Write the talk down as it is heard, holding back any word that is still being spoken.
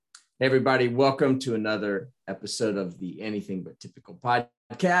Hey, everybody, welcome to another episode of the Anything But Typical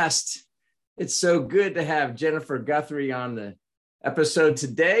podcast. It's so good to have Jennifer Guthrie on the episode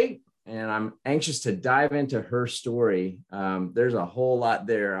today, and I'm anxious to dive into her story. There's a whole lot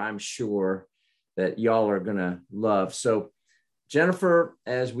there, I'm sure, that y'all are going to love. So, Jennifer,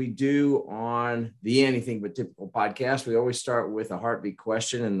 as we do on the Anything But Typical podcast, we always start with a heartbeat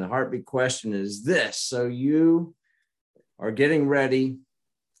question, and the heartbeat question is this. So you are getting ready,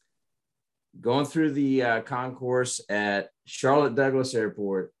 going through the concourse at Charlotte Douglas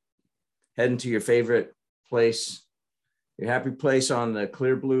Airport, heading to your favorite place, your happy place on the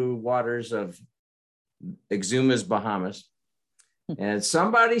clear blue waters of Exuma's Bahamas. And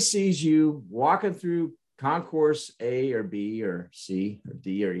somebody sees you walking through concourse A or B or C or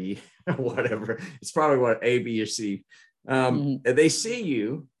D or E, whatever. It's probably what A, B, or C. And they see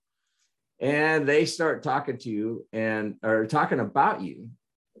you and they start talking to you or talking about you.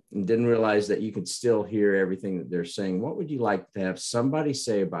 And didn't realize that you could still hear everything that they're saying. What would you like to have somebody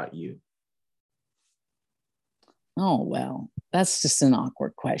say about you? Oh, well, that's just an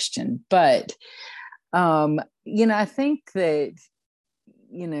awkward question. But, I think that,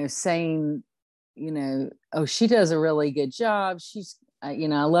 saying, oh, she does a really good job. She's, I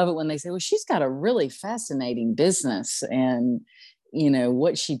love it when they say, well, she's got a really fascinating business. And,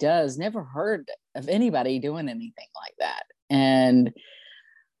 what she does, never heard of anybody doing anything like that. And,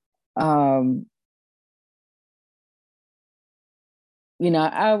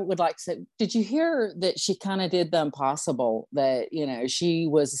 I would like to say, did you hear that she kind of did the impossible, that, she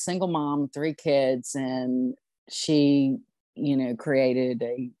was a single mom, 3 kids, and she, created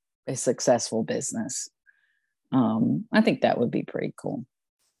a successful business. I think that would be pretty cool,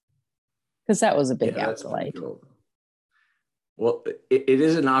 because that was a big outlay. Cool. Well, it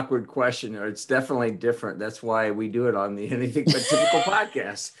is an awkward question, or it's definitely different. That's why we do it on the Anything But Typical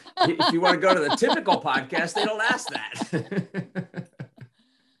podcast. If you want to go to the typical podcast, they don't ask that.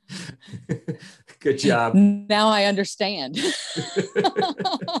 Good job. Now I understand.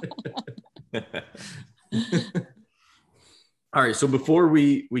 All right. So before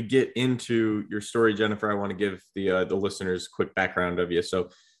we get into your story, Jennifer, I want to give the listeners a quick background of you. So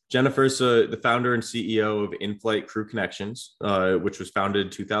Jennifer's the founder and CEO of In-Flight Crew Connections, which was founded in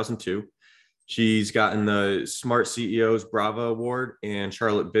 2002. She's gotten the Smart CEOs Bravo Award and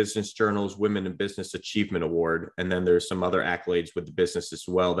Charlotte Business Journal's Women in Business Achievement Award. And then there's some other accolades with the business as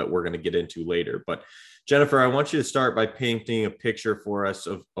well that we're going to get into later. But Jennifer, I want you to start by painting a picture for us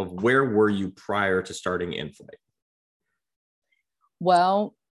of where were you prior to starting In-Flight?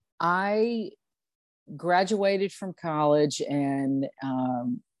 Well, I graduated from college and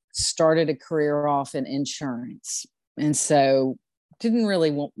started a career off in insurance. And so didn't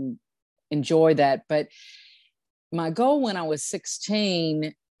really enjoy that. But my goal when I was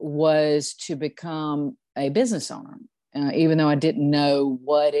 16 was to become a business owner, even though I didn't know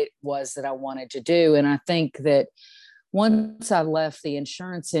what it was that I wanted to do. And I think that once I left the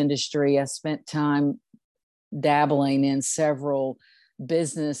insurance industry, I spent time dabbling in several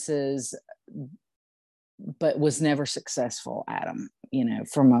businesses, but was never successful at them,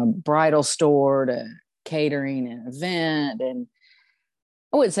 from a bridal store to catering an event. And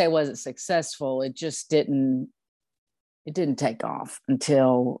I wouldn't say it wasn't successful. It just didn't take off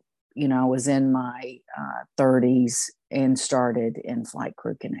until, I was in my 30s and started In-Flight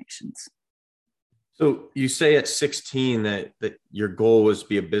Crew Connections. So you say at 16 that your goal was to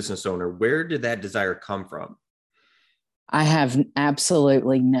be a business owner. Where did that desire come from? I have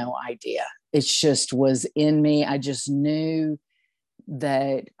absolutely no idea. It just was in me. I just knew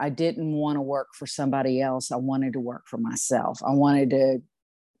that I didn't want to work for somebody else. I wanted to work for myself. I wanted to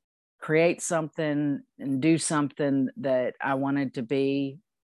create something and do something that I wanted to be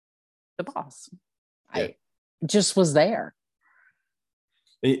the boss. Yeah. I just was there.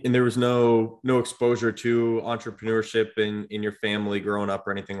 And there was no exposure to entrepreneurship in your family growing up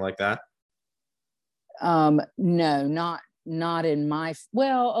or anything like that? No, not in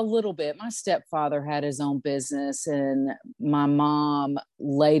a little bit. My stepfather had his own business, and my mom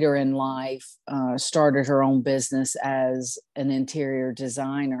later in life started her own business as an interior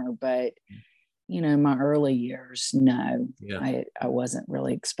designer. But, my early years, no, yeah. I wasn't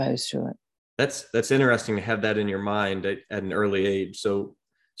really exposed to it. That's interesting to have that in your mind at an early age. So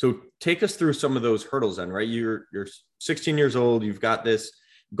take us through some of those hurdles then, right? You're 16 years old, you've got this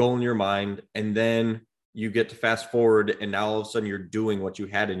goal in your mind, and then you get to fast forward and now all of a sudden you're doing what you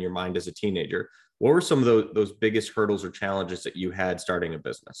had in your mind as a teenager. What were some of those biggest hurdles or challenges that you had starting a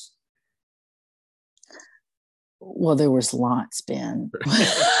business? Well, there was lots, Ben.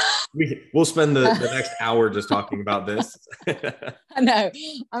 We'll spend the next hour just talking about this. I know.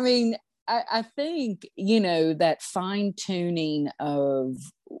 I mean, I think, that fine tuning of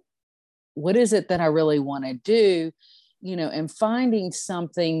what is it that I really want to do, and finding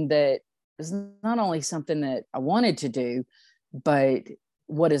something that is not only something that I wanted to do, but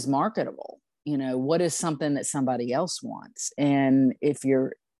what is marketable, what is something that somebody else wants. And if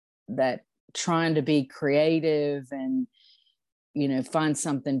you're that trying to be creative and, find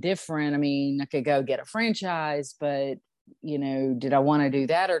something different. I mean, I could go get a franchise, but, did I want to do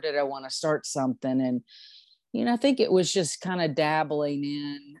that or did I want to start something? And, I think it was just kind of dabbling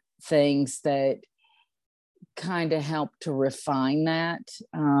in things that kind of helped to refine that,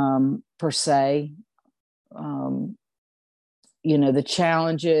 per se. The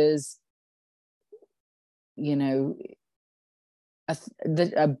challenges, the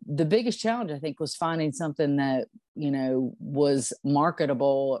biggest challenge I think was finding something that was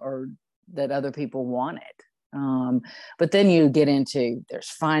marketable or that other people wanted. But then you get into there's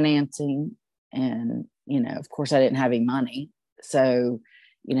financing, and of course I didn't have any money, so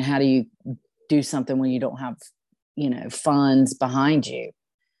how do you do something when you don't have funds behind you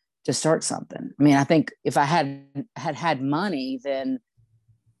to start something? I mean, I think if I had money, then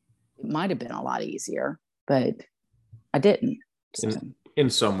it might have been a lot easier, but I didn't. So. In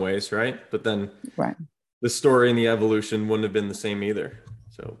some ways, right? But then right, the story and the evolution wouldn't have been the same either.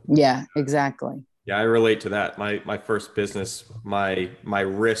 So yeah, exactly. Yeah, I relate to that. My first business, my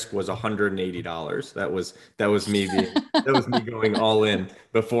risk was $180. That was me going all in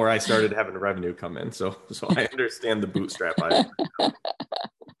before I started having revenue come in. So I understand the bootstrap.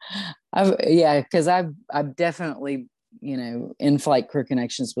 Because I've definitely, In-Flight Crew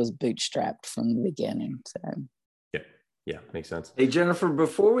Connections was bootstrapped from the beginning. So yeah, makes sense. Hey, Jennifer,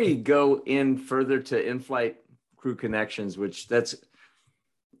 before we go in further to In-Flight Crew Connections,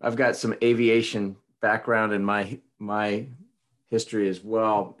 I've got some aviation background in my history as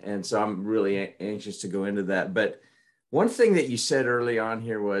well. And so I'm really anxious to go into that. But one thing that you said early on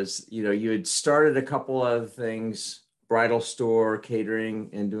here was, you had started a couple of things, bridal store,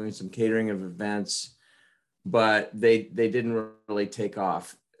 catering, and doing some catering of events, but they didn't really take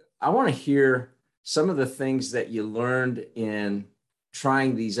off. I want to hear some of the things that you learned in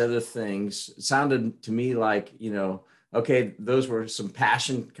trying these other things. It sounded to me like, okay, those were some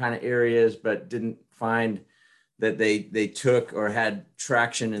passion kind of areas, but didn't find that they took or had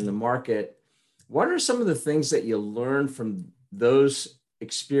traction in the market. What are some of the things that you learned from those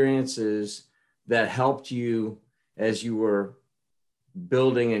experiences that helped you as you were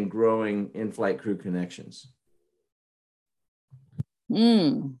building and growing In-Flight Crew Connections?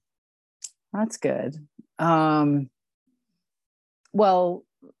 That's good. Well,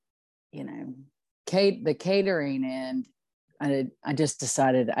 the catering end, I just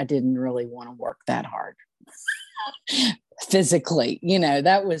decided I didn't really want to work that hard physically.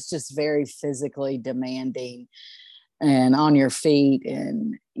 That was just very physically demanding and on your feet,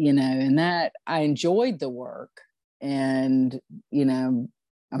 and and that I enjoyed the work, and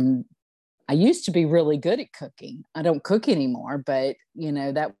I used to be really good at cooking. I don't cook anymore, but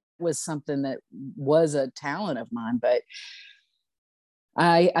that was something that was a talent of mine. But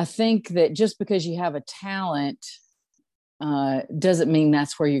I think that just because you have a talent doesn't mean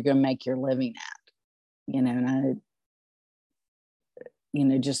that's where you're going to make your living at, and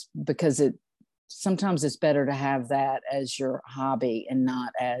just because sometimes it's better to have that as your hobby and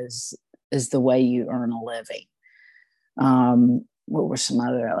not as the way you earn a living. What were some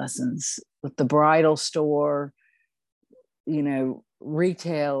other lessons with the bridal store?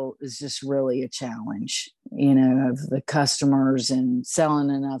 Retail is just really a challenge, of the customers and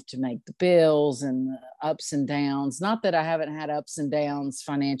selling enough to make the bills and the ups and downs. Not that I haven't had ups and downs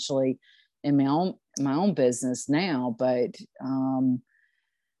financially in my own business now, but I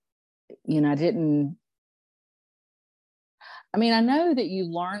know that you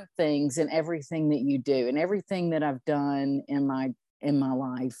learn things in everything that you do, and everything that I've done in my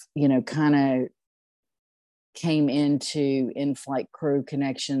life, kind of came into In-Flight Crew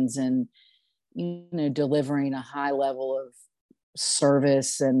Connections and, delivering a high level of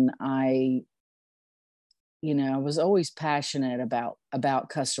service. And I was always passionate about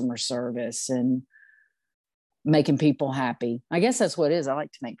customer service and making people happy. I guess that's what it is. I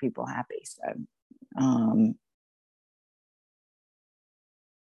like to make people happy.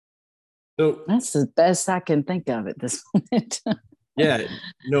 So that's the best I can think of at this moment. Yeah,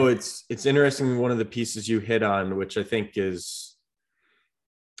 no, it's interesting. One of the pieces you hit on, which I think is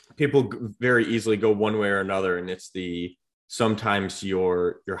people very easily go one way or another, and it's sometimes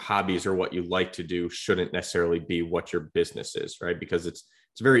your hobbies or what you like to do shouldn't necessarily be what your business is, right? Because it's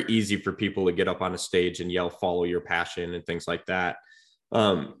it's very easy for people to get up on a stage and yell, follow your passion and things like that.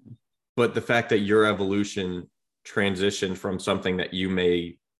 But the fact that your evolution transitioned from something that you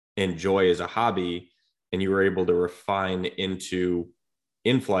may enjoy as a hobby, and you were able to refine into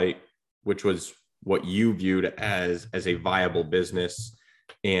InFlight, which was what you viewed as a viable business,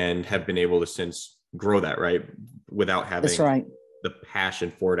 and have been able to since grow that, right? Without having That's right. the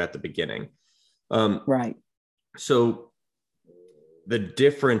passion for it at the beginning. Right. So the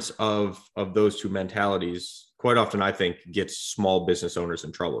difference of those two mentalities quite often, I think, gets small business owners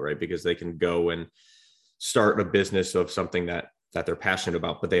in trouble, right? Because they can go and start a business of something that they're passionate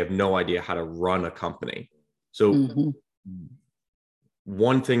about, but they have no idea how to run a company. So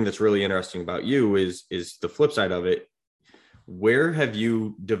one thing that's really interesting about you is the flip side of it. Where have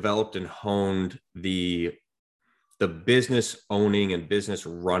you developed and honed the business owning and business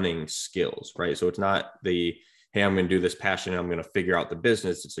running skills, right? So it's not the, hey, I'm going to do this passion and I'm going to figure out the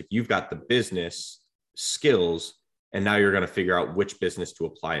business. It's like, you've got the business skills and now you're going to figure out which business to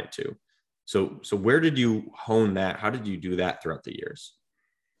apply it to. So where did you hone that? How did you do that throughout the years?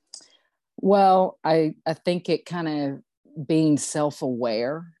 Well, I think it kind of being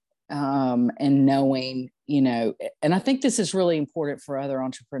self-aware, and knowing, and I think this is really important for other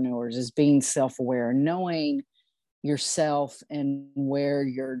entrepreneurs, is being self-aware, knowing yourself and where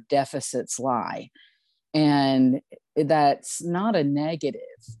your deficits lie. And that's not a negative,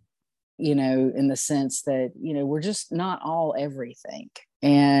 in the sense that, we're just not all everything.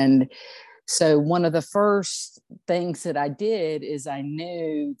 And so one of the first things that I did is I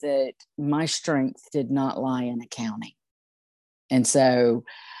knew that my strength did not lie in accounting. And so,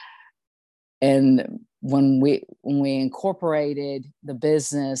 and when we incorporated the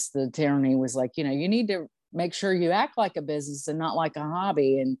business, the attorney was like, you need to make sure you act like a business and not like a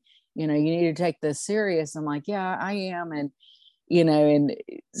hobby. And, you need to take this serious. I'm like, yeah, I am. And, and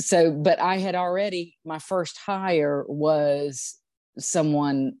so, but I had already, my first hire was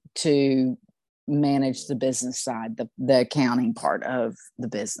someone to manage the business side, the accounting part of the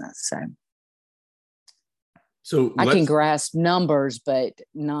business. So I can grasp numbers, but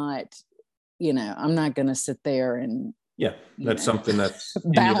not, I'm not going to sit there and that's something that's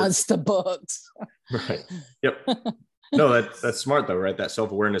balance the books. Right. Yep. No, that's smart though, right? That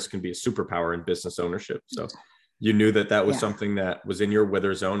self-awareness can be a superpower in business ownership. So you knew that was something that was in your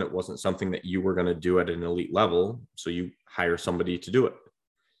wither zone. It wasn't something that you were going to do at an elite level. So you hire somebody to do it.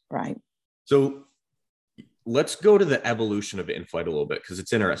 Right. So let's go to the evolution of InFlight a little bit, because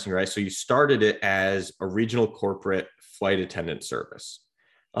it's interesting, right? So you started it as a regional corporate flight attendant service.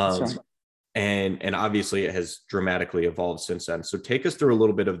 That's right. And obviously it has dramatically evolved since then. So take us through a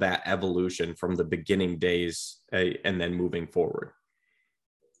little bit of that evolution from the beginning days and then moving forward.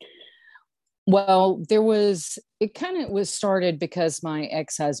 Well, it kind of was started because my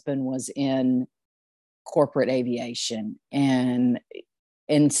ex-husband was in corporate aviation. And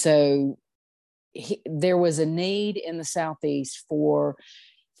so there was a need in the Southeast for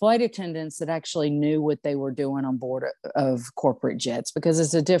flight attendants that actually knew what they were doing on board of corporate jets, because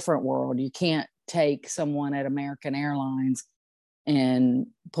it's a different world. You can't take someone at American Airlines and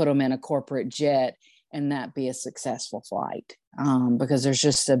put them in a corporate jet and that be a successful flight, because there's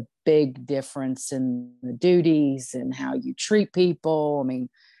just a big difference in the duties and how you treat people. I mean,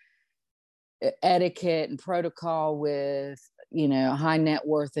 etiquette and protocol with, high net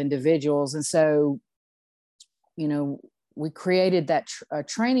worth individuals. And so, we created that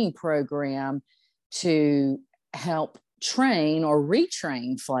training program to help train or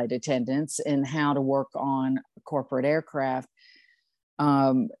retrain flight attendants in how to work on corporate aircraft.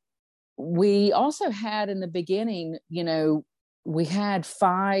 We also had in the beginning, we had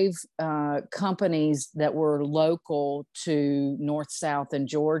 5 companies that were local to North, South, and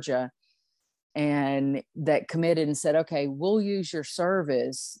Georgia, and that committed and said, okay, we'll use your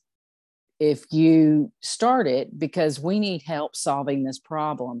service if you start it, because we need help solving this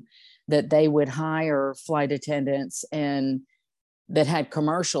problem. That they would hire flight attendants and that had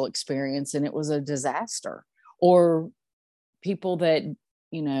commercial experience, and it was a disaster. Or people that,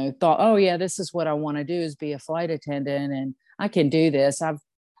 thought, oh yeah, this is what I want to do, is be a flight attendant and I can do this.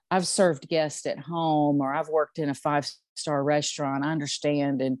 I've served guests at home, or I've worked in a 5-star restaurant. I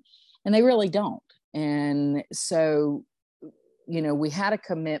understand. And they really don't. And so, we had a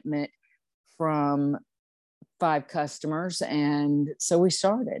commitment from 5 customers. And so we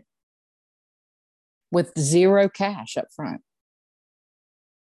started with 0 cash up front.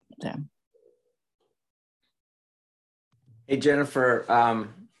 So. Hey, Jennifer.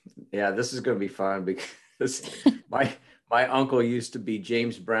 This is going to be fun because my uncle used to be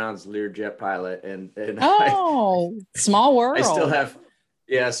James Brown's Learjet pilot. And small world. I still have,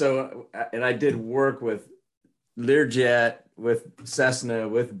 Yeah. So, and I did work with Learjet, with Cessna,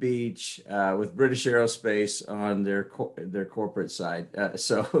 with Beach, with British Aerospace on their corporate side.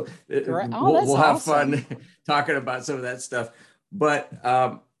 So Oh, that's we'll have awesome. fun talking about some of that stuff. But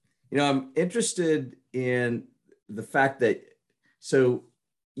I'm interested in the fact that so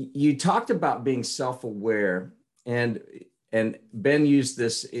you talked about being self-aware, and Ben used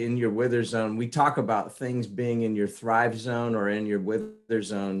this in your wither zone. We talk about things being in your thrive zone or in your wither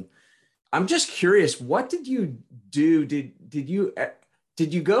zone. I'm just curious, what did you do? Did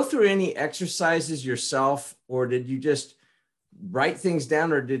you go through any exercises yourself, or did you just write things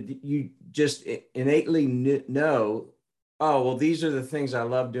down, or did you just innately know, oh, well, these are the things I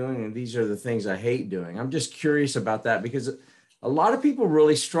love doing and these are the things I hate doing? I'm just curious about that because a lot of people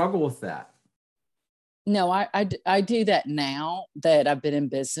really struggle with that. No, I do that now that I've been in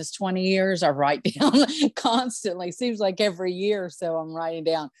business 20 years. I write down constantly. Seems like every year. So I'm writing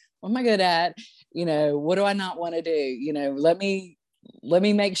down, what am I good at? What do I not want to do? Let me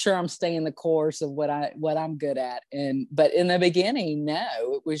make sure I'm staying the course of what I'm good at. But in the beginning, no,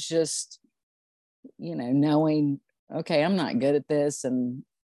 it was just, knowing, okay, I'm not good at this. And,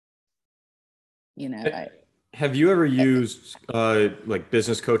 Have you ever used like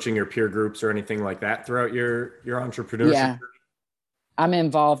business coaching or peer groups or anything like that throughout your entrepreneurship? Yeah, I'm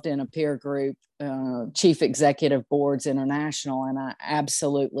involved in a peer group, Chief Executive Boards International, and I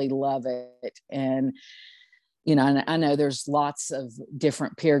absolutely love it. And, I know there's lots of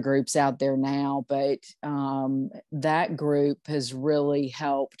different peer groups out there now, but that group has really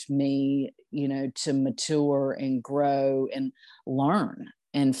helped me, to mature and grow and learn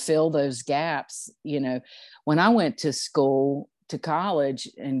and fill those gaps. When I went to college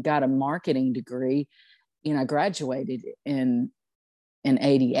and got a marketing degree, I graduated in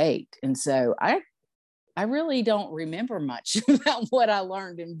 88. And so I really don't remember much about what I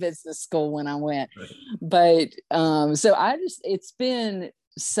learned in business school when I went. But so it's been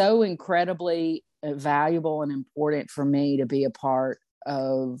so incredibly valuable and important for me to be a part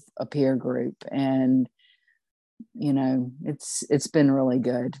of a peer group. And, it's been really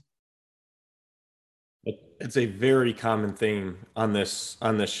good. It's a very common theme on this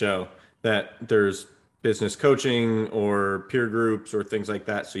show that there's business coaching or peer groups or things like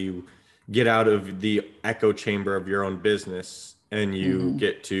that. So you get out of the echo chamber of your own business and you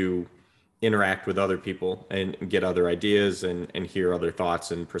get to interact with other people and get other ideas and hear other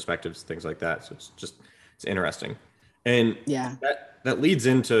thoughts and perspectives, things like that. So it's interesting. And Yeah. that leads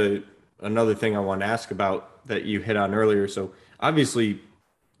into another thing I want to ask about that you hit on earlier. So obviously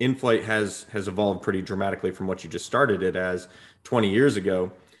InFlight has evolved pretty dramatically from what you just started it as 20 years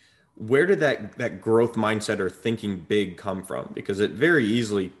ago. Where did that growth mindset or thinking big come from? Because it very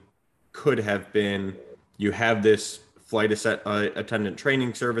easily could have been, you have this flight attendant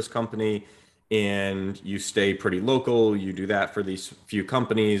training service company and you stay pretty local, you do that for these few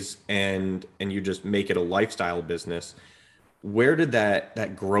companies and you just make it a lifestyle business. Where did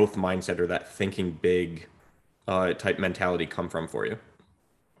that growth mindset or that thinking big type mentality come from for you?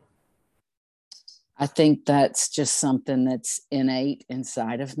 I think that's just something that's innate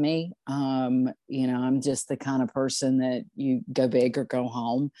inside of me. I'm just the kind of person that you go big or go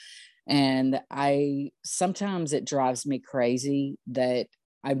home. And sometimes it drives me crazy that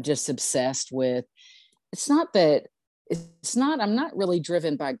I'm just obsessed with, I'm not really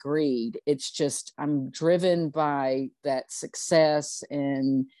driven by greed. It's just, I'm driven by that success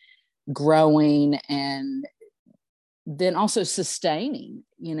and growing, and then also sustaining,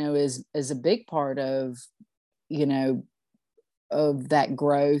 is a big part of, of that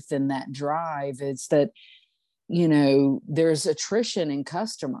growth and that drive. It's that, there's attrition in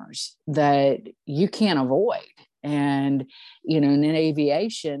customers that you can't avoid. And, in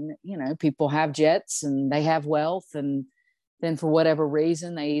aviation, people have jets and they have wealth, and then for whatever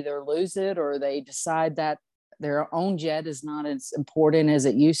reason, they either lose it or they decide that their own jet is not as important as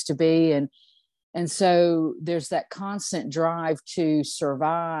it used to be. And so there's that constant drive to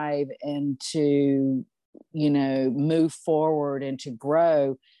survive and to, move forward and to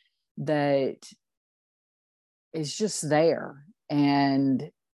grow that is just there.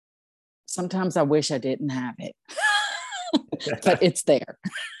 And sometimes I wish I didn't have it, but it's there.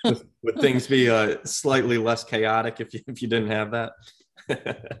 Would things be slightly less chaotic if you didn't have that?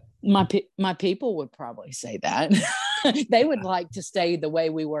 My people would probably say that. They would like to stay the way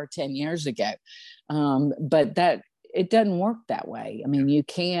we were 10 years ago. But that it doesn't work that way. I mean, you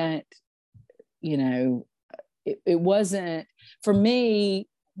can't, it wasn't, for me,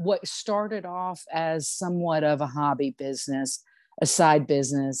 what started off as somewhat of a hobby business, a side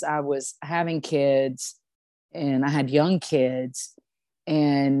business. I was having kids and I had young kids,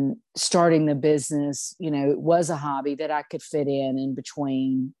 and starting the business, it was a hobby that I could fit in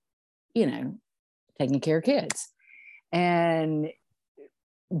between, taking care of kids.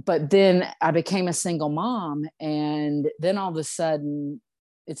 But then I became a single mom, and then all of a sudden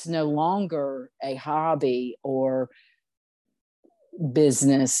it's no longer a hobby or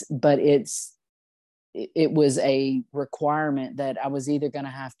business, but it was a requirement that I was either going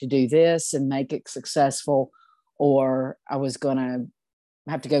to have to do this and make it successful, or I was going to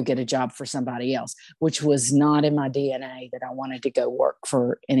have to go get a job for somebody else, which was not in my DNA that I wanted to go work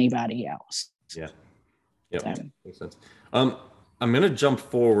for anybody else. Yeah. Yep. So. Makes sense. I'm going to jump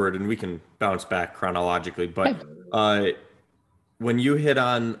forward and we can bounce back chronologically, but when you hit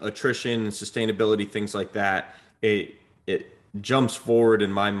on attrition and sustainability, things like that, it jumps forward in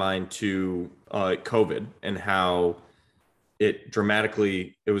my mind to COVID and how it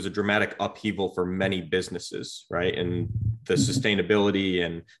was a dramatic upheaval for many businesses, right? And the sustainability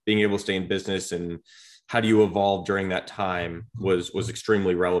and being able to stay in business and how do you evolve during that time was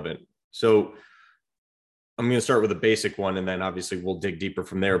extremely relevant. So I'm going to start with a basic one, and then obviously we'll dig deeper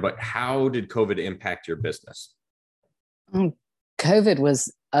from there. But how did COVID impact your business? COVID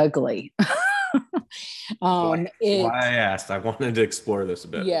was ugly. Why I asked, I wanted to explore this a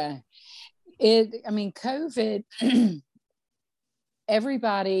bit. Yeah. COVID,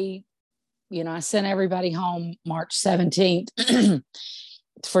 everybody, I sent everybody home March 17th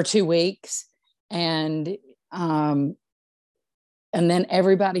for 2 weeks. And then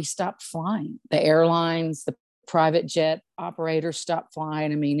everybody stopped flying. The airlines, the private jet operators stopped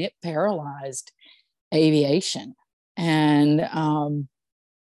flying. It paralyzed aviation. And,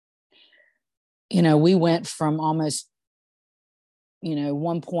 we went from almost,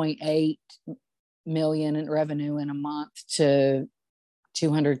 1.8 million in revenue in a month to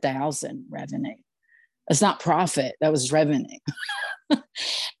 200,000 revenue. That's not profit. That was revenue.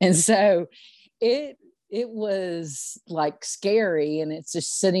 And so it was like scary, and it's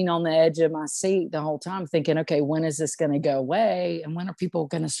just sitting on the edge of my seat the whole time thinking, okay, when is this going to go away? And when are people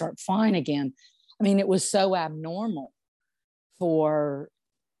going to start flying again? It was so abnormal for,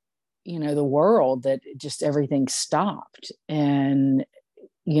 the world that just everything stopped. And,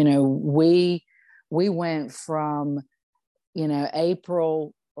 we went from,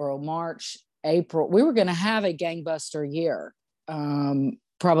 April or March, April, we were going to have a gangbuster year,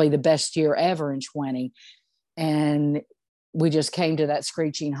 probably the best year ever in 20. And we just came to that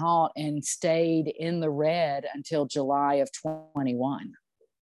screeching halt and stayed in the red until July of 21.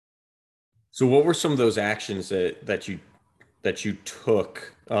 So what were some of those actions that you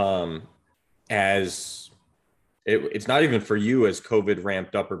took as it's not even for you as COVID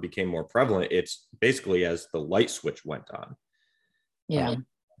ramped up or became more prevalent, it's basically as the light switch went on. Yeah.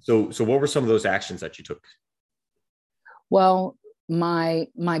 So what were some of those actions that you took? Well, my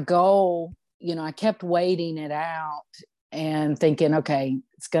goal, I kept waiting it out and thinking, okay,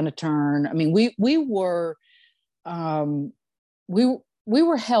 it's going to turn. We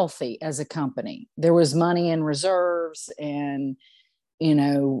were healthy as a company. There was money in reserves, and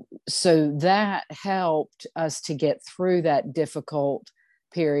so that helped us to get through that difficult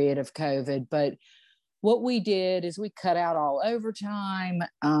period of COVID. But what we did is we cut out all overtime.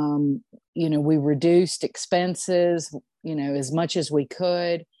 We reduced expenses, as much as we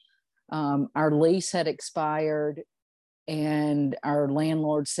could. Our lease had expired, and our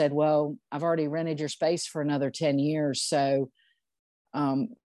landlord said, well, I've already rented your space for another 10 years. So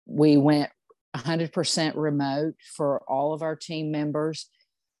we went 100% remote for all of our team members.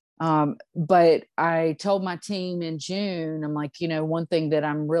 But I told my team in June, I'm like, one thing that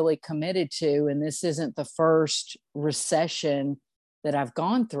I'm really committed to, and this isn't the first recession that I've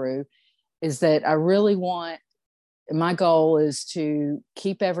gone through, is that I really my goal is to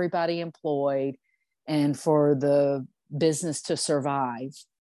keep everybody employed and for the business to survive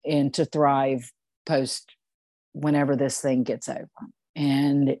and to thrive post whenever this thing gets over.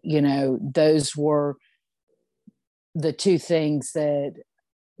 And, those were the two things that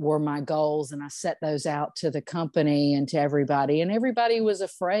were my goals. And I set those out to the company and to everybody, and everybody was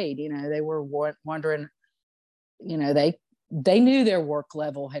afraid. They were wondering, they knew their work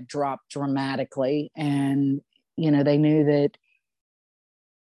level had dropped dramatically, and, they knew that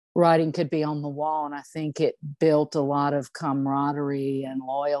writing could be on the wall. And I think it built a lot of camaraderie and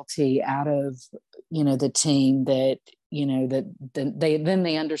loyalty out of, the team that,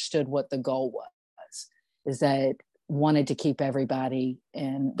 they understood what the goal was, is that wanted to keep everybody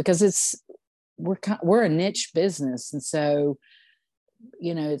in, because we're a niche business. And so,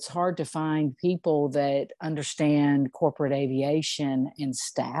 it's hard to find people that understand corporate aviation and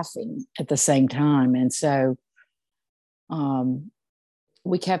staffing at the same time. And so,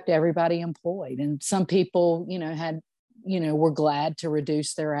 we kept everybody employed. And some people, were glad to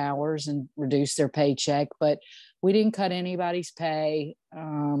reduce their hours and reduce their paycheck, but we didn't cut anybody's pay.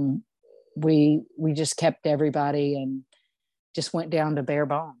 We just kept everybody and just went down to bare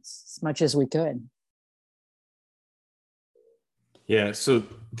bones as much as we could. Yeah. So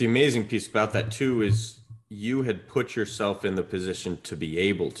the amazing piece about that too is you had put yourself in the position to be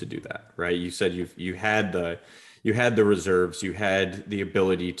able to do that, right? You said you had the reserves, you had the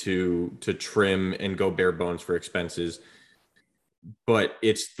ability to trim and go bare bones for expenses, but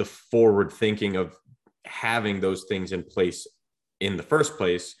it's the forward thinking of having those things in place in the first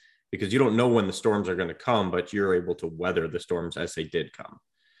place, because you don't know when the storms are going to come, but you're able to weather the storms as they did come.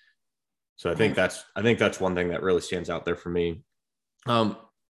 So I think that's one thing that really stands out there for me.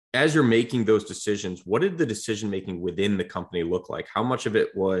 As you're making those decisions, what did the decision making within the company look like? How much of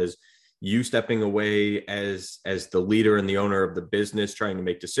it was you stepping away as the leader and the owner of the business, trying to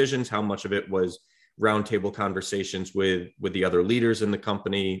make decisions? How much of it was roundtable conversations with the other leaders in the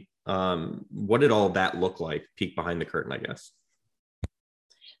company? What did all of that look like? Peek behind the curtain, I guess.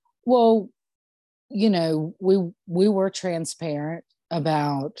 Well, we were transparent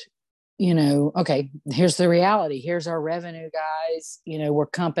about, okay, here's the reality. Here's our revenue, guys.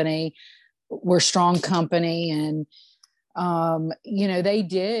 We're strong company. And,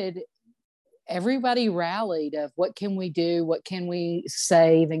 everybody rallied of what can we do? What can we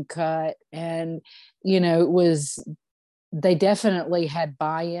save and cut? And, they definitely had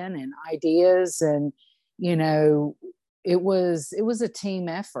buy-in and ideas, and, it was a team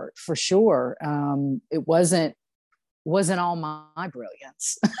effort for sure. It wasn't all my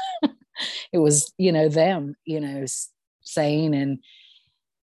brilliance. It was, them, saying, and,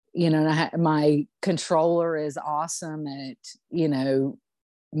 my controller is awesome at,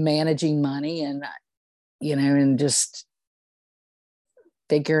 managing money and, and just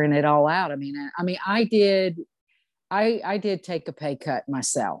figuring it all out. I did take a pay cut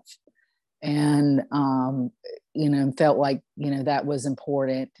myself, and, felt like, that was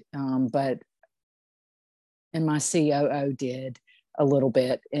important. And my COO did a little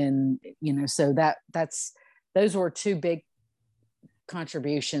bit. And, so those were two big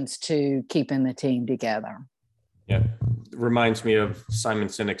contributions to keeping the team together. Yeah. It reminds me of Simon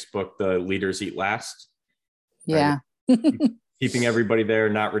Sinek's book, The Leaders Eat Last. Yeah. Right? Keeping everybody there,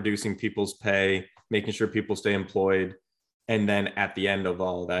 not reducing people's pay, making sure people stay employed. And then at the end of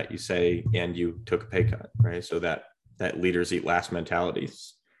all that, you say, and you took a pay cut, right? So that leaders eat last mentality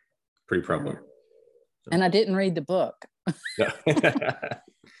is pretty prevalent. So. And I didn't read the book.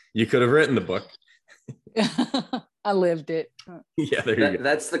 You could have written the book. I lived it. Yeah, there you go.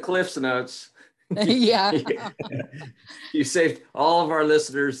 That's the Cliff's Notes. Yeah. You saved all of our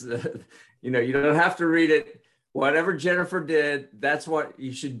listeners. You don't have to read it. Whatever Jennifer did, that's what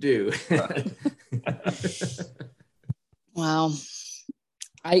you should do. Well,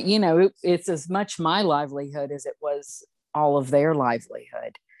 it's as much my livelihood as it was all of their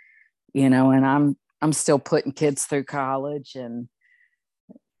livelihood, and I'm still putting kids through college, and,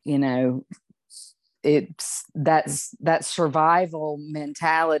 it's that survival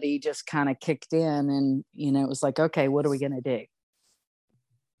mentality just kind of kicked in, and, it was like, okay, what are we going to do,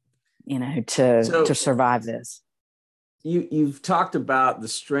 to survive this? You've talked about the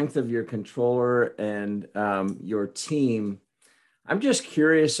strength of your controller and your team. I'm just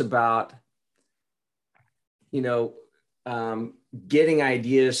curious about, getting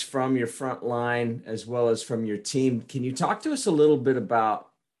ideas from your front line as well as from your team. Can you talk to us a little bit about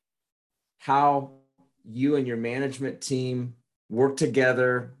how you and your management team work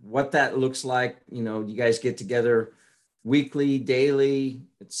together, what that looks like? You guys get together weekly, daily,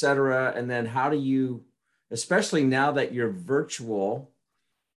 et cetera. And then how do you, especially now that you're virtual,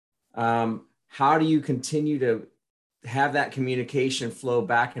 how do you continue to have that communication flow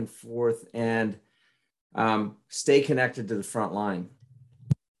back and forth and stay connected to the front line?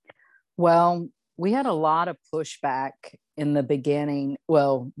 Well, we had a lot of pushback in the beginning,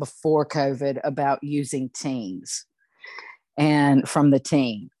 before COVID, about using Teams, and from the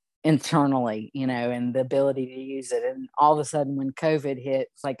team internally, and the ability to use it. And all of a sudden when COVID hit,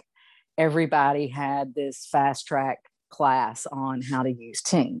 it's like everybody had this fast track class on how to use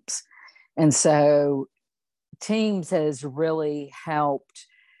Teams. And so Teams has really helped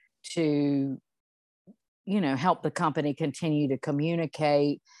to, help the company continue to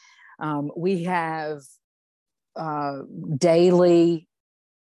communicate. We have daily,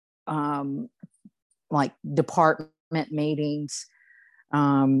 department meetings.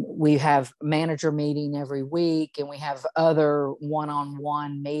 We have manager meeting every week, and we have other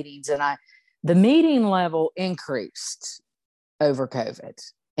one-on-one meetings. And the meeting level increased over COVID.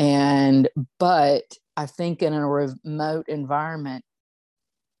 But I think in a remote environment,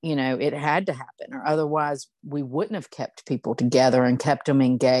 it had to happen, or otherwise we wouldn't have kept people together and kept them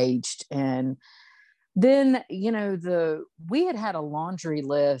engaged. And then, we had a laundry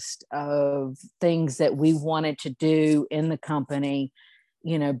list of things that we wanted to do in the company,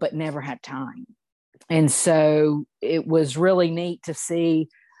 but never had time. And so it was really neat to see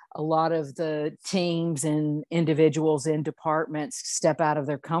a lot of the teams and individuals in departments step out of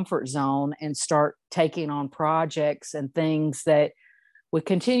their comfort zone and start taking on projects and things that would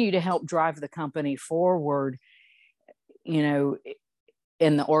continue to help drive the company forward,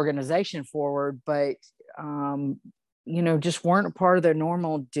 in the organization forward, but, just weren't a part of their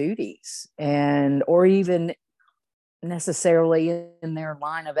normal duties or even necessarily in their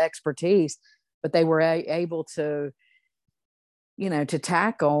line of expertise, but they were able to, to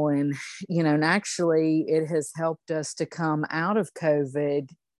tackle. And actually it has helped us to come out of COVID,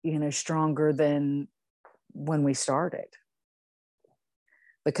 stronger than when we started,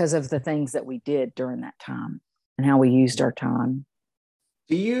 because of the things that we did during that time and how we used our time.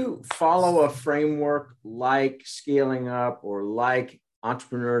 Do you follow a framework like Scaling Up or like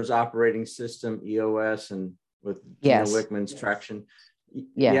Entrepreneur's Operating System, EOS, and with Gino Wickman's Traction?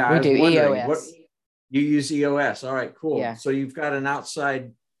 Yeah, we do EOS. You use EOS. All right, cool. Yeah. So you've got an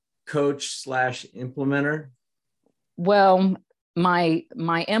outside coach / implementer? Well, my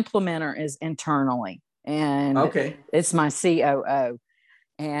implementer is internally, and it's my COO.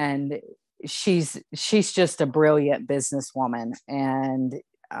 And she's just a brilliant businesswoman. And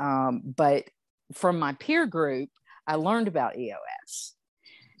but from my peer group, I learned about EOS.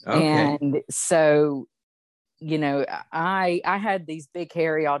 And so, I had these big,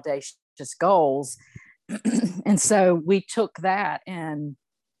 hairy, audacious goals. And so we took that and,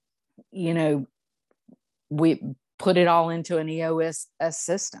 we put it all into an EOS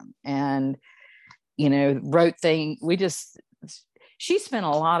system and, wrote things. She spent a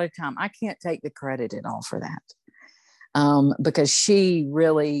lot of time. I can't take the credit at all for that, because she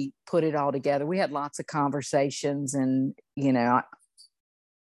really put it all together. We had lots of conversations, and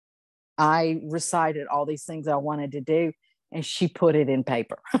I recited all these things I wanted to do, and she put it in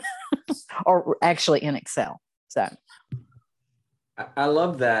paper, or actually in Excel. So I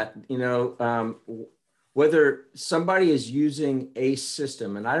love that. Whether somebody is using a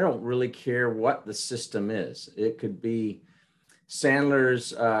system, and I don't really care what the system is. It could be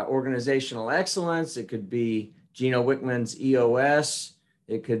Sandler's Organizational Excellence. It could be Gino Wickman's EOS.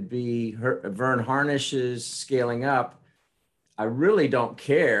 It could be Vern Harnish's Scaling Up. I really don't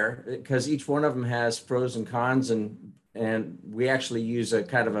care, because each one of them has pros and cons, and we actually use a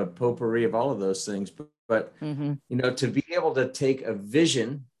kind of a potpourri of all of those things. But to be able to take a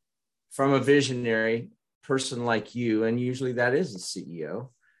vision from a visionary person like you, and usually that is a CEO,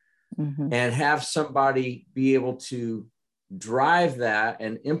 and have somebody be able to drive that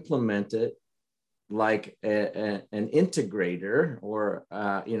and implement it like an integrator, or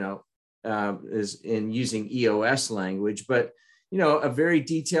is in using EOS language, but a very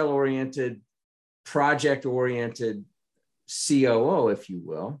detail-oriented, project-oriented COO, if you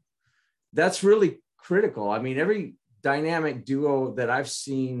will. That's really critical. I mean, every dynamic duo that I've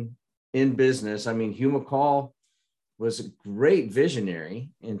seen in business, Hugh McCall was a great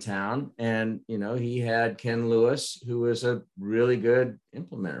visionary in town. And, he had Ken Lewis, who was a really good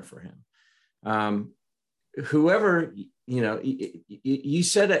implementer for him. Whoever, you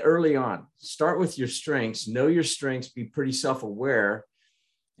said it early on, start with your strengths, know your strengths, be pretty self-aware.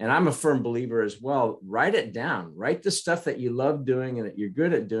 And I'm a firm believer as well. Write it down, write the stuff that you love doing and that you're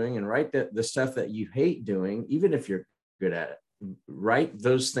good at doing, and write the stuff that you hate doing, even if you're good at it. Write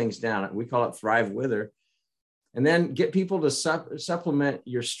those things down. We call it Thrive Wither. And then get people to supplement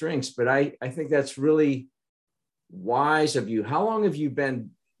your strengths. But I think that's really wise of you. How long have you been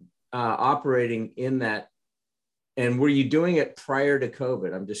operating in that? And were you doing it prior to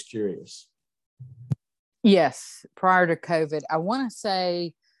COVID? I'm just curious. Yes, prior to COVID. I want to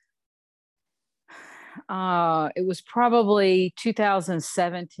say it was probably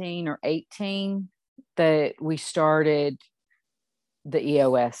 2017 or 18 that we started the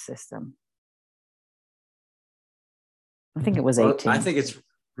EOS system. I think it was 18. Well, I think it's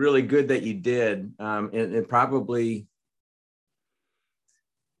really good that you did. And probably,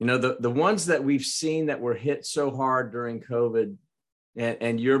 the ones that we've seen that were hit so hard during COVID,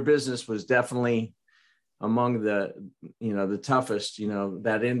 and your business was definitely among the toughest,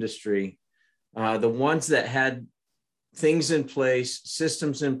 that industry, the ones that had things in place,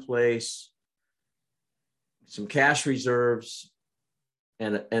 systems in place, some cash reserves,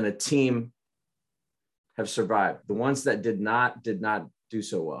 and a team have survived. The ones that did not do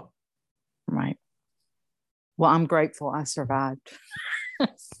so well. Right. Well, I'm grateful I survived.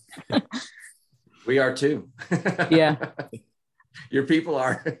 We are too. Yeah. Your people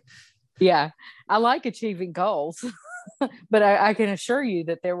are. Yeah. I like achieving goals, but I can assure you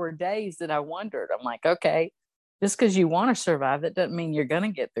that there were days that I wondered. I'm like, okay, just because you want to survive, that doesn't mean you're going to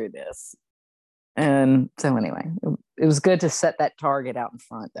get through this. And so anyway, it was good to set that target out in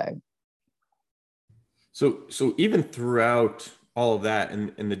front though. So even throughout all of that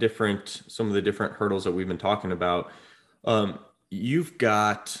and some of the different hurdles that we've been talking about, you've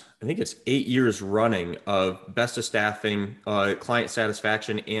got, I think it's 8 years running of Best of Staffing, Client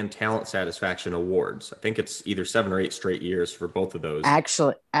Satisfaction, and Talent Satisfaction awards. I think it's either 7 or 8 straight years for both of those.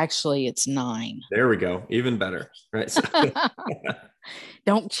 Actually, it's 9. There we go. Even better. Right. So,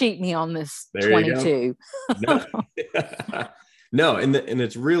 don't cheat me on this. There 22. No, no, and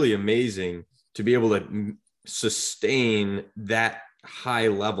it's really amazing to be able to sustain that high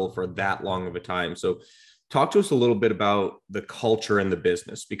level for that long of a time. So talk to us a little bit about the culture in the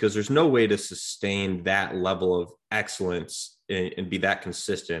business, because there's no way to sustain that level of excellence and be that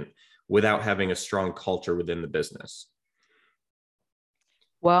consistent without having a strong culture within the business.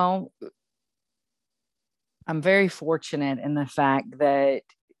 Well, I'm very fortunate in the fact that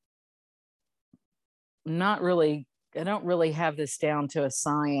I don't really have this down to a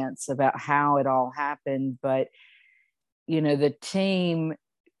science about how it all happened, but the team,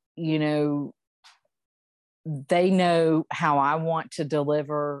 they know how I want to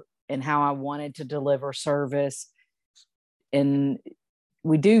deliver and how I wanted to deliver service. And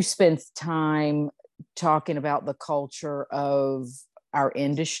we do spend time talking about the culture of our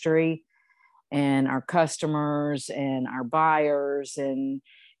industry and our customers and our buyers, and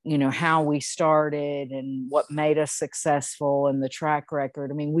how we started and what made us successful and the track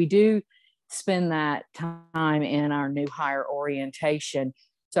record. I mean, we do spend that time in our new hire orientation.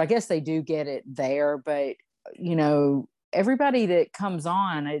 So I guess they do get it there, but everybody that comes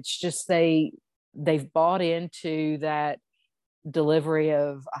on, it's just they've bought into that delivery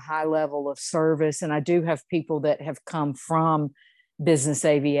of a high level of service. And I do have people that have come from business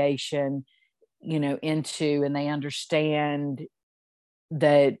aviation, into, and they understand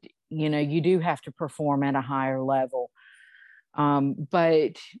that, you do have to perform at a higher level.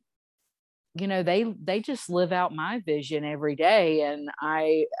 But, they just live out my vision every day. And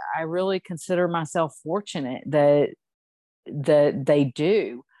I really consider myself fortunate that they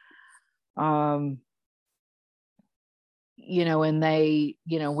do. And they,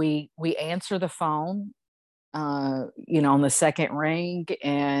 we answer the phone, on the second ring,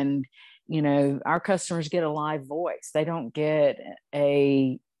 and our customers get a live voice. They don't get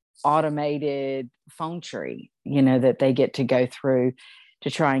a automated phone tree, that they get to go through to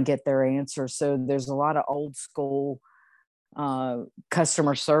try and get their answers. So there's a lot of old school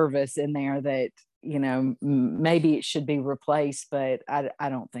customer service in there that, maybe it should be replaced, but I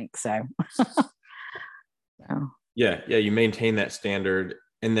don't think so. So. Yeah. You maintain that standard.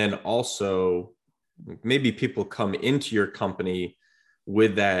 And then also maybe people come into your company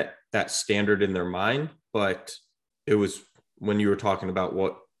with that standard in their mind, but it was when you were talking about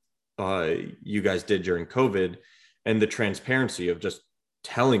what you guys did during COVID and the transparency of just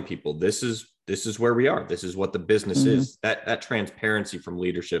telling people this is where we are, this is what the business is. That transparency from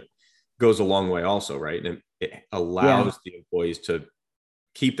leadership goes a long way also, right? And it allows the employees to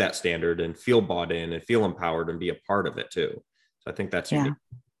keep that standard and feel bought in and feel empowered and be a part of it too. So I think that's unique.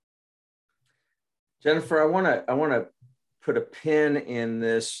 Jennifer, I want to put a pin in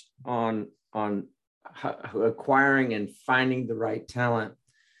this on acquiring and finding the right talent,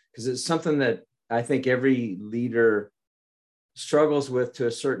 because it's something that I think every leader struggles with to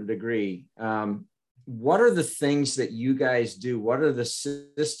a certain degree. What are the things that you guys do? What are the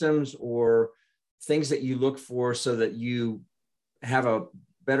systems or things that you look for so that you have a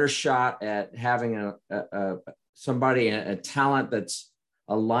better shot at having a talent that's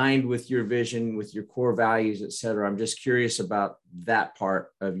aligned with your vision, with your core values, et cetera? I'm just curious about that part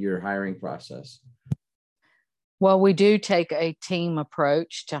of your hiring process. Well, we do take a team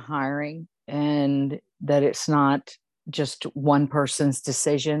approach to hiring, and that it's not just one person's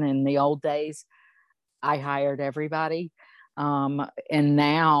decision. In the old days, I hired everybody. And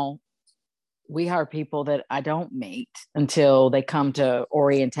now we hire people that I don't meet until they come to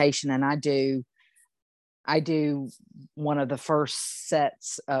orientation. And I do one of the first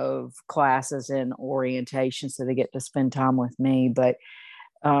sets of classes in orientation, so they get to spend time with me. But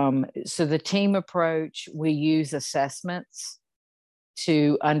so the team approach, we use assessments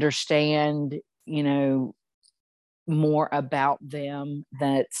to understand, more about them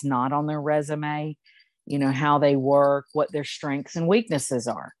that's not on their resume. how they work, what their strengths and weaknesses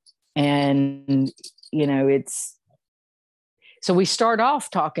are. And, so we start off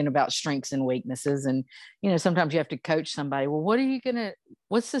talking about strengths and weaknesses. And, sometimes you have to coach somebody. Well,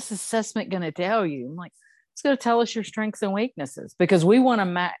 what's this assessment going to tell you? I'm like, it's going to tell us your strengths and weaknesses, because we want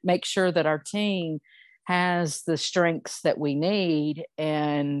to make sure that our team has the strengths that we need.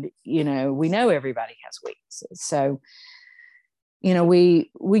 And, we know everybody has weaknesses. So, we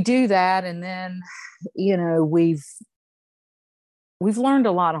do that. And then, we've learned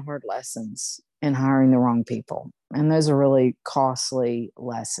a lot of hard lessons in hiring the wrong people. And those are really costly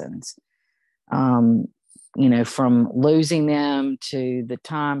lessons. From losing them to the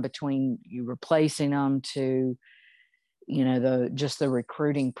time between you replacing them to, the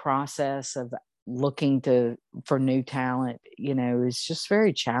recruiting process of looking for new talent, is just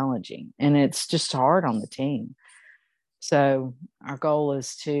very challenging, and it's just hard on the team. So our goal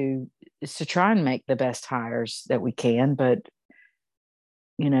is to try and make the best hires that we can, but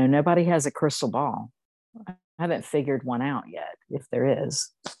nobody has a crystal ball. I haven't figured one out yet, if there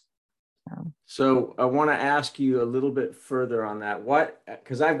is. So I want to ask you a little bit further on that.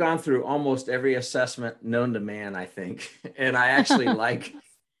 Because I've gone through almost every assessment known to man, I think, and I actually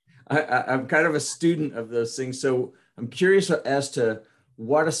I'm kind of a student of those things. So I'm curious as to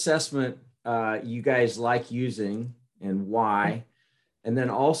what assessment you guys like using and why. And then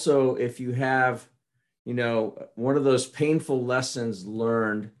also, if you have, one of those painful lessons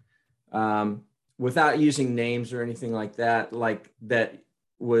learned, without using names or anything like that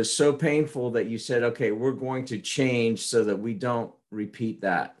was so painful that you said, okay, we're going to change so that we don't repeat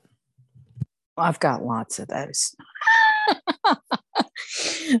that. I've got lots of those.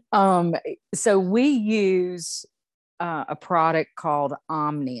 So we use a product called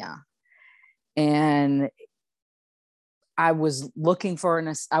Omnia, and I was looking for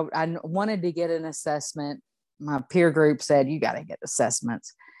I wanted to get an assessment. My peer group said, you got to get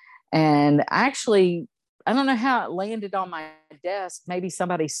assessments. And actually, I don't know how it landed on my desk. Maybe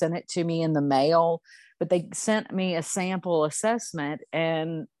somebody sent it to me in the mail, but they sent me a sample assessment,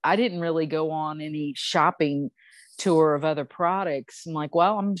 and I didn't really go on any shopping tour of other products. I'm like,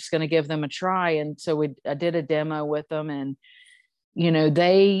 well, I'm just going to give them a try. And so I did a demo with them, and,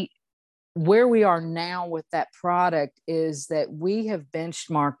 where we are now with that product is that we have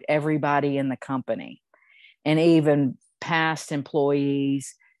benchmarked everybody in the company, and even past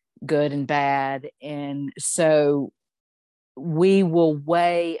employees, good and bad. And so we will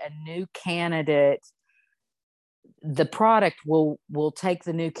weigh a new candidate. The product will take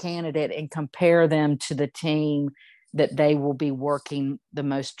the new candidate and compare them to the team that they will be working the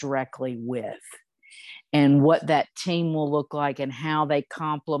most directly with, and what that team will look like and how they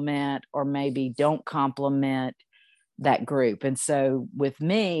complement or maybe don't complement that group. And so with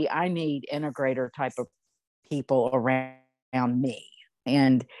me, I need integrator type of people around me.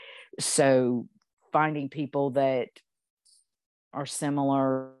 And so finding people that are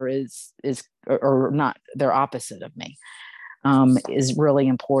similar or not, they're opposite of me, is really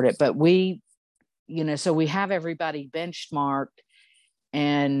important. But so we have everybody benchmarked,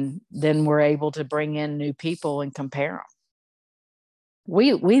 and then we're able to bring in new people and compare them.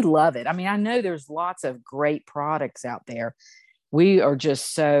 We love it. I mean, I know there's lots of great products out there. We are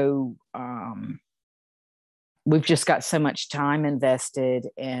just so, we've just got so much time invested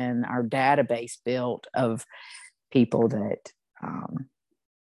in our database built of people that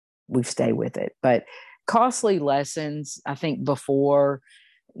we stay with it. But costly lessons, I think, before,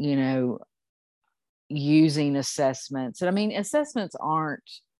 using assessments. And I mean, assessments aren't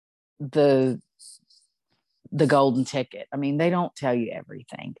the golden ticket. I mean, they don't tell you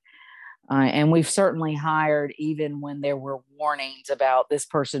everything. And we've certainly hired, even when there were warnings about this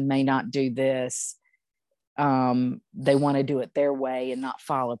person may not do this. They want to do it their way and not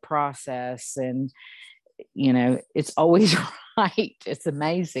follow process. And, it's always right. It's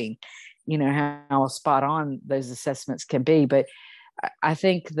amazing, how spot on those assessments can be. But I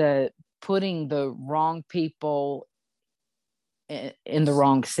think that putting the wrong people in the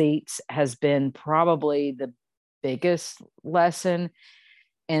wrong seats has been probably the biggest lesson,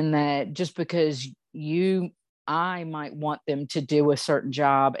 in that just because I might want them to do a certain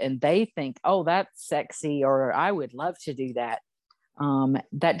job and they think, oh, that's sexy, or I would love to do that.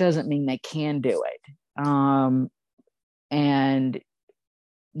 That doesn't mean they can do it. And,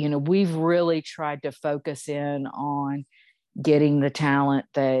 we've really tried to focus in on getting the talent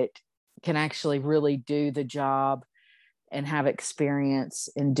that can actually really do the job and have experience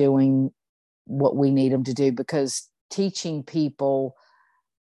in doing what we need them to do, because teaching people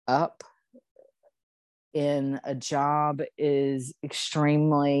up in a job is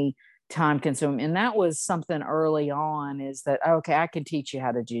extremely time consuming. And that was something early on, is that, okay, I can teach you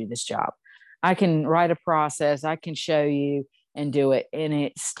how to do this job. I can write a process, I can show you and do it. And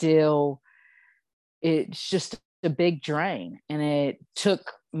it's just a big drain. And it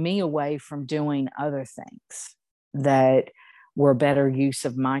took me away from doing other things that were better use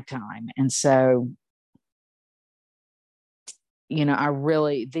of my time. And so,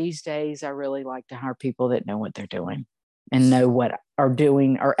 these days, I really like to hire people that know what they're doing and know what are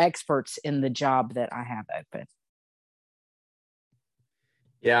doing, are experts in the job that I have open.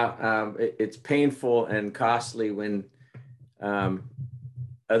 Yeah, it's painful and costly when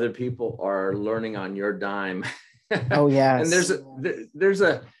other people are learning on your dime. Oh, yes. And there's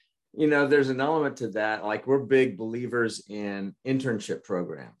an element to that. Like, we're big believers in internship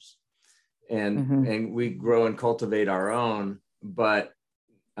programs, and we grow and cultivate our own. But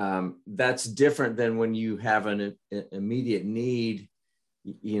that's different than when you have an immediate need.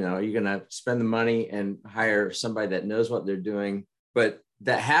 You're going to spend the money and hire somebody that knows what they're doing, but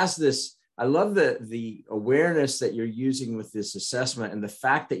that has this. I love the awareness that you're using with this assessment, and the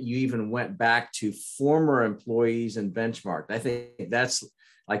fact that you even went back to former employees and benchmarked. I think that's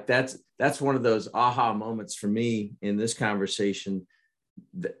one of those aha moments for me in this conversation.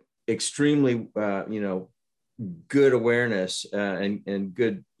 Extremely, good awareness and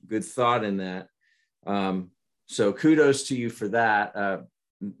good thought in that. So kudos to you for that.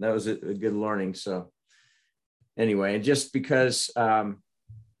 That was a good learning. So anyway, and just because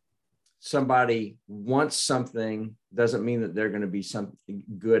somebody wants something doesn't mean that they're going to be something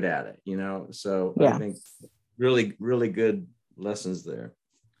good at it, So yeah. I think really, really good lessons there.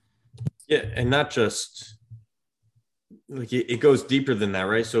 Yeah. And not just like it goes deeper than that,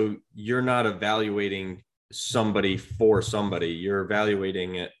 right? So you're not evaluating somebody for somebody, you're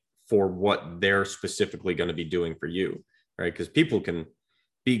evaluating it for what they're specifically going to be doing for you, right? Because people can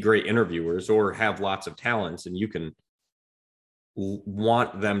be great interviewers or have lots of talents, and you can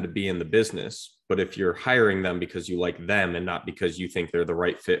want them to be in the business. But if you're hiring them because you like them and not because you think they're the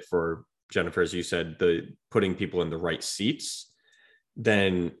right fit for, Jennifer, as you said, the putting people in the right seats,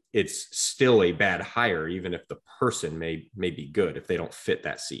 then it's still a bad hire, even if the person may be good if they don't fit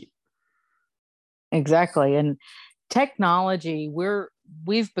that seat. Exactly. And technology,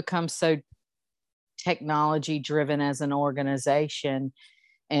 we've become so technology driven as an organization,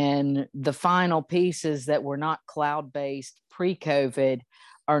 and the final pieces that were not cloud-based pre-COVID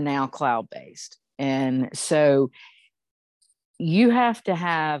are now cloud-based. And so you have to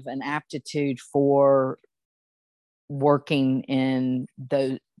have an aptitude for working in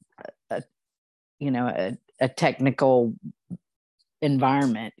a technical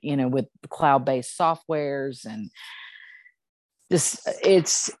environment, with cloud-based softwares, and just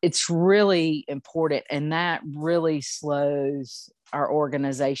it's really important. And that really slows our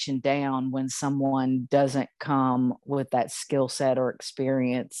organization down when someone doesn't come with that skill set or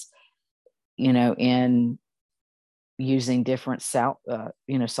experience, in using different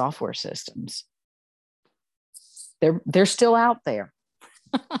software systems. They're still out there.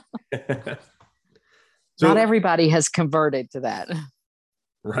 So, not everybody has converted to that.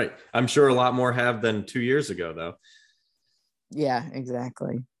 Right. I'm sure a lot more have than 2 years ago, though. Yeah,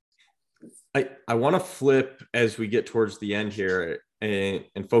 exactly. I want to flip as we get towards the end here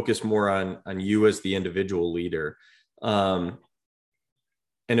and focus more on you as the individual leader. And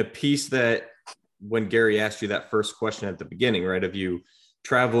a piece that when Gary asked you that first question at the beginning, right, of you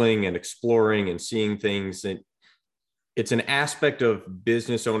traveling and exploring and seeing things, and it's an aspect of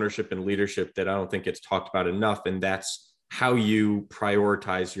business ownership and leadership that I don't think it's talked about enough. And that's how you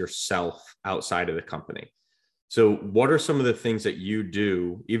prioritize yourself outside of the company. So what are some of the things that you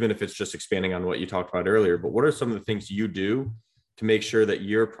do, even if it's just expanding on what you talked about earlier, but what are some of the things you do to make sure that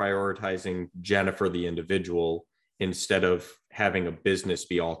you're prioritizing Jennifer, the individual, instead of having a business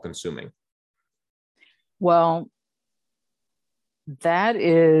be all consuming? Well, that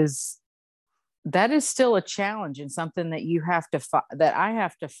is still a challenge, and something that you have to that I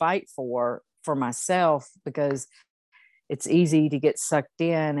have to fight for myself, because it's easy to get sucked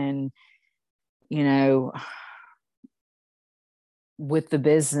in and, with the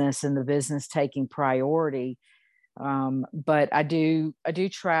business and the business taking priority. But I do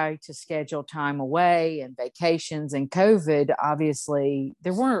try to schedule time away and vacations. And COVID, obviously,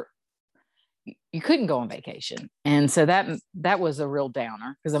 you couldn't go on vacation. And so that was a real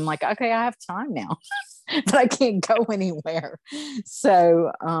downer, because I'm like, okay, I have time now, but I can't go anywhere.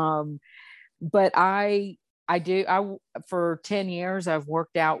 So, but for 10 years, I've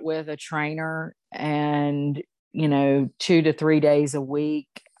worked out with a trainer, and, 2 to 3 days a week.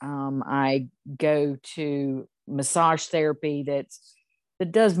 I go to massage therapy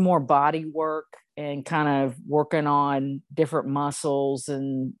that does more body work and kind of working on different muscles.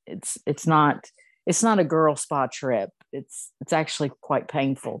 And it's not a girl spa trip. It's actually quite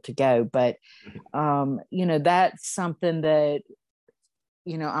painful to go, but that's something that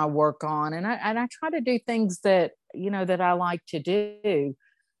I work on, and I try to do things that that I like to do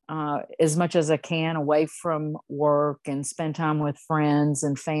as much as I can away from work and spend time with friends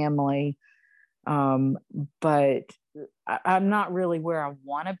and family. But I'm not really where I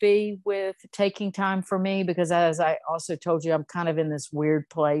want to be with taking time for me, because as I also told you, I'm kind of in this weird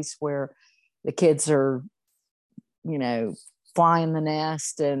place where the kids are, flying the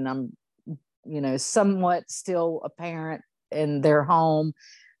nest, and I'm, somewhat still a parent in their home,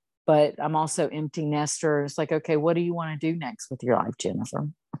 but I'm also empty nester. It's like, okay, what do you want to do next with your life, Jennifer?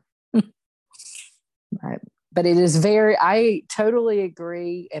 Right. But it is I totally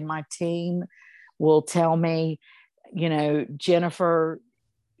agree. And my team will tell me, Jennifer,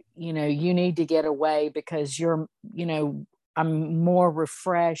 you need to get away, because I'm more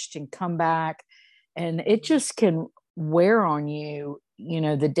refreshed and come back, and it just can wear on you,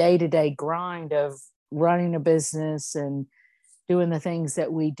 the day-to-day grind of running a business and doing the things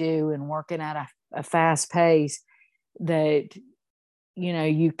that we do and working at a fast pace, that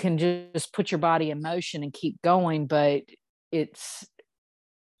you can just put your body in motion and keep going. But it's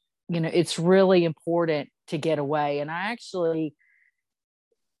really important to get away. And I actually,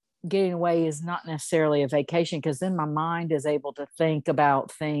 getting away is not necessarily a vacation, because then my mind is able to think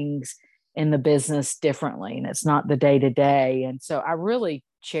about things in the business differently, and it's not the day to day. And so I really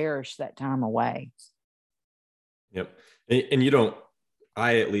cherish that time away. Yep. And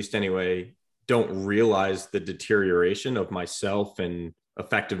I, at least anyway, don't realize the deterioration of myself and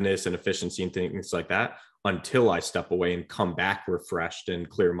effectiveness and efficiency and things like that until I step away and come back refreshed and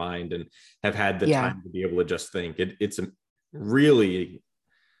clear mind and have had the time to be able to just think. It's really,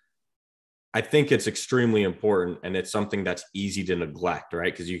 I think it's extremely important, and it's something that's easy to neglect,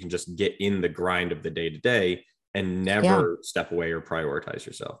 right? Because you can just get in the grind of the day to day and never step away or prioritize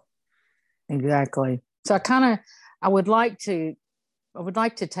yourself. Exactly. So I would like to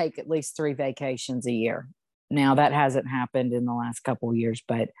take at least 3 vacations a year. Now, that hasn't happened in the last couple of years,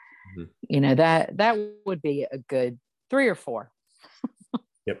 but that would be a good 3 or 4.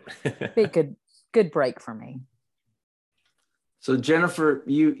 Yep. Be a good break for me. So Jennifer,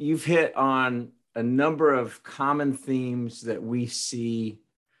 you've hit on a number of common themes that we see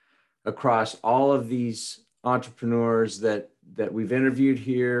across all of these entrepreneurs that we've interviewed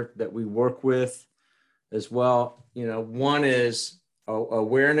here, that we work with as well. One is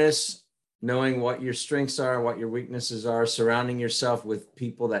awareness, knowing what your strengths are, what your weaknesses are, surrounding yourself with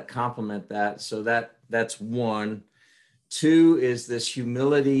people that complement that. So that's one. 2 is this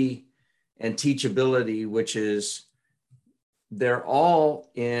humility and teachability, which is they're all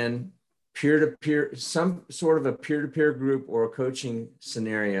in peer-to-peer, some sort of a peer-to-peer group or a coaching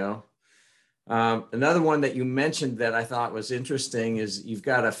scenario. Another one that you mentioned that I thought was interesting is you've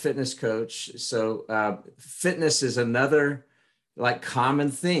got a fitness coach. So fitness is another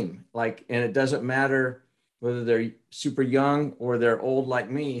common theme, and it doesn't matter whether they're super young or they're old like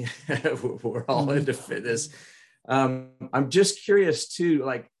me. We're all into fitness. I'm just curious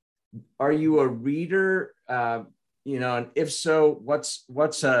too, are you a reader? And if so, what's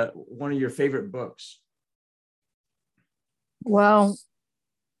one of your favorite books? Well,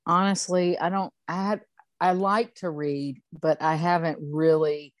 honestly, I like to read, but I haven't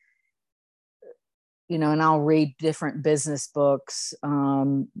really, and I'll read different business books,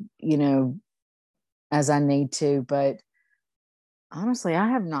 as I need to, but honestly, I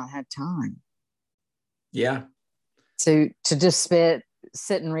have not had time. Yeah. To just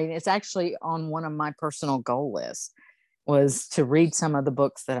sit and read. It's actually on one of my personal goal lists, was to read some of the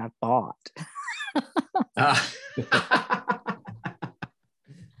books that I've bought.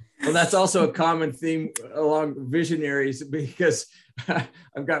 Well, that's also a common theme along visionaries, because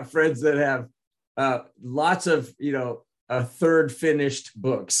I've got friends that have lots of, a third finished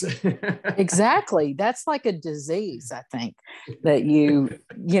books. Exactly. That's like a disease, I think, that you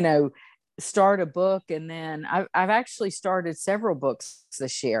start a book, and then I've actually started several books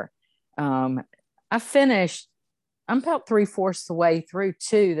this year. I'm about 3/4 the way through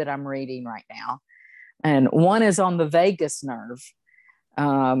 2 that I'm reading right now. And one is on the vagus nerve,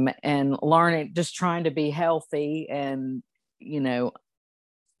 and learning, just trying to be healthy, and,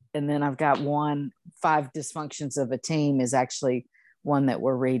 and then I've got 5 Dysfunctions of a Team is actually one that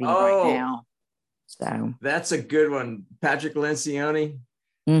we're reading right now. So that's a good one. Patrick Lencioni.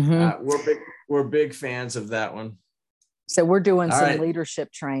 Mm-hmm. We're big fans of that one. So we're doing some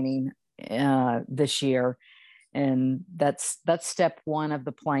leadership training this year, And that's step one of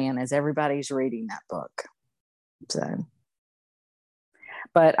the plan, is everybody's reading that book. So,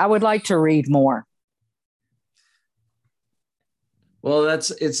 but I would like to read more. Well,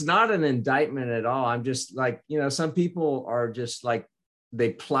 it's not an indictment at all. I'm just like, some people are just like,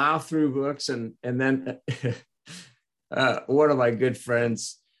 they plow through books, and then one of my good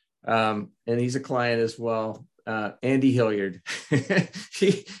friends, and he's a client as well, Andy Hilliard.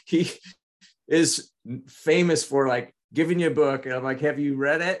 he is famous for like giving you a book, and I'm like, have you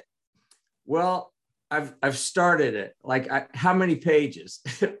read it? Well, I've started it. Like, how many pages?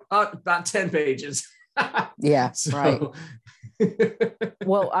 About 10 pages. Yeah, so, right.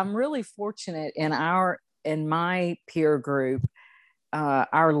 Well, I'm really fortunate in my peer group.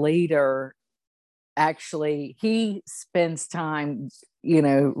 Our leader, actually, he spends time,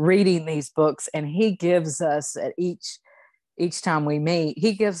 reading these books, and he gives us at each time we meet,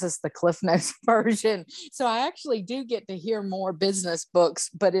 he gives us the Cliff Notes version. So I actually do get to hear more business books,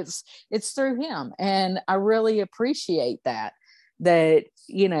 but it's through him, and I really appreciate that.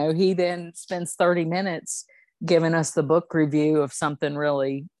 He then spends 30 minutes giving us the book review of something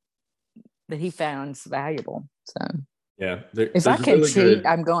really that he finds valuable. So yeah, if I can really cheat,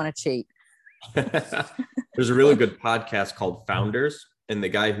 I'm going to cheat. There's a really good podcast called Founders, and the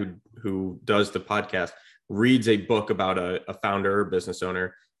guy who does the podcast reads a book about a founder or business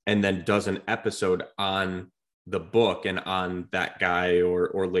owner, and then does an episode on the book and on that guy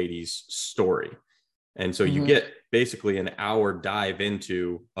or lady's story. And so you get basically an hour dive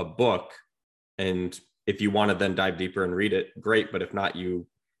into a book, and if you want to then dive deeper and read it, great. But if not, you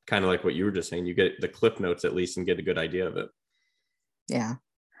kind of like what you were just saying, you get the Cliff Notes at least and get a good idea of it. Yeah.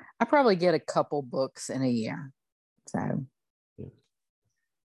 I probably get a couple books in a year. So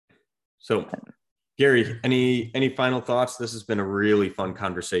Gary, any final thoughts? This has been a really fun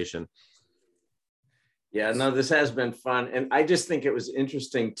conversation. Yeah, no, this has been fun. And I just think it was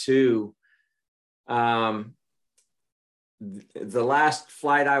interesting too. The last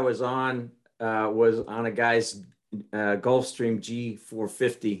flight I was on a guy's Gulfstream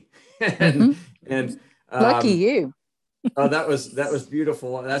G450. and lucky you. Oh, that was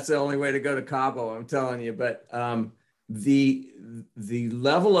beautiful. That's the only way to go to Cabo, I'm telling you. But the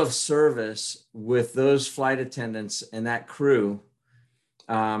level of service with those flight attendants and that crew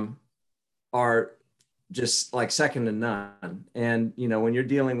are just like second to none. And when you're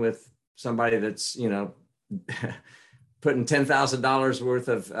dealing with somebody that's putting $10,000 worth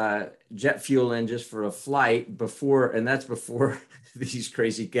of jet fuel in just for a flight and that's before these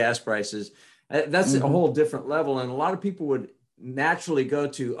crazy gas prices. That's a whole different level. And a lot of people would naturally go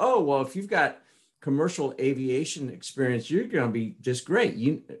to, oh, well, if you've got commercial aviation experience, you're going to be just great.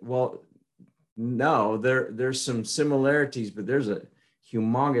 No, there's some similarities, but there's a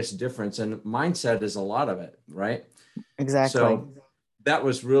humongous difference, and mindset is a lot of it, right? Exactly. So that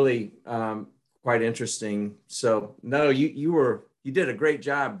was really quite interesting. So no, you did a great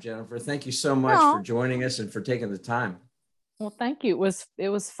job, Jennifer. Thank you so much for joining us and for taking the time. Well, thank you. It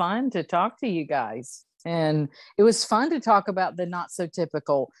was fun to talk to you guys, and it was fun to talk about the not so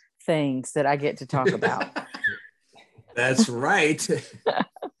typical things that I get to talk about. That's right. It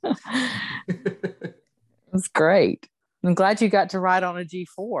was great. I'm glad you got to ride on a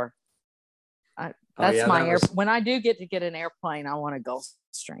G4. When I do get to get an airplane, I want a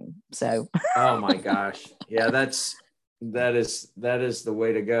Gulfstream. So. Oh my gosh. Yeah, that is the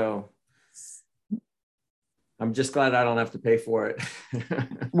way to go. I'm just glad I don't have to pay for it.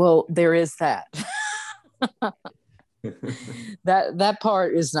 Well, there is that. that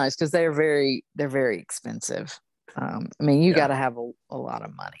part is nice because they're very expensive. You got to have a lot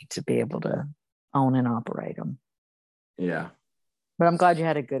of money to be able to own and operate them. Yeah. But I'm glad you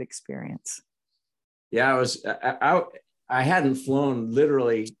had a good experience. Yeah, I hadn't flown,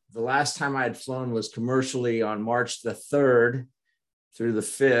 literally. The last time I had flown was commercially on March the 3rd through the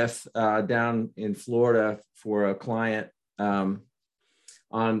 5th down in Florida for a client in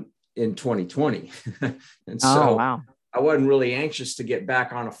 2020. And so wow. I wasn't really anxious to get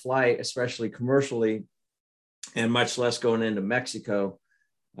back on a flight, especially commercially, and much less going into Mexico.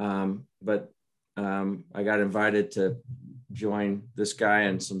 But I got invited to join this guy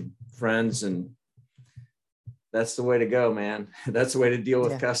and some friends, and that's the way to go, man. That's the way to deal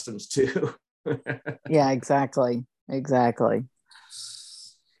with customs too. Yeah, exactly.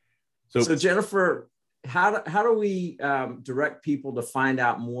 So Jennifer, how do we direct people to find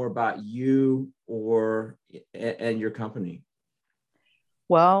out more about you and your company?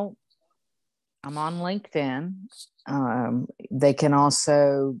 Well, I'm on LinkedIn. They can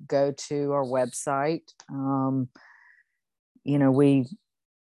also go to our website.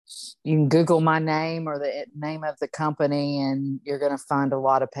 You can Google my name or the name of the company, and you're going to find a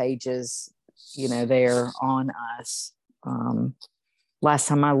lot of pages, there on us. Last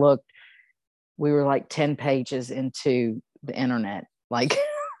time I looked, we were like 10 pages into the internet. Like,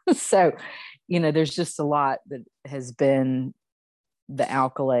 so, there's just a lot that has been the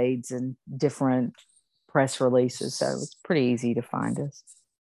accolades and different press releases. So it's pretty easy to find us.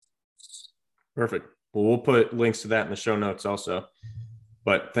 Perfect. Well, we'll put links to that in the show notes also.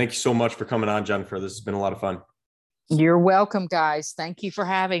 But thank you so much for coming on, Jennifer. This has been a lot of fun. You're welcome, guys. Thank you for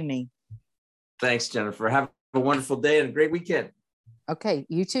having me. Thanks, Jennifer. Have a wonderful day and a great weekend. Okay,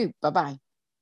 you too. Bye-bye.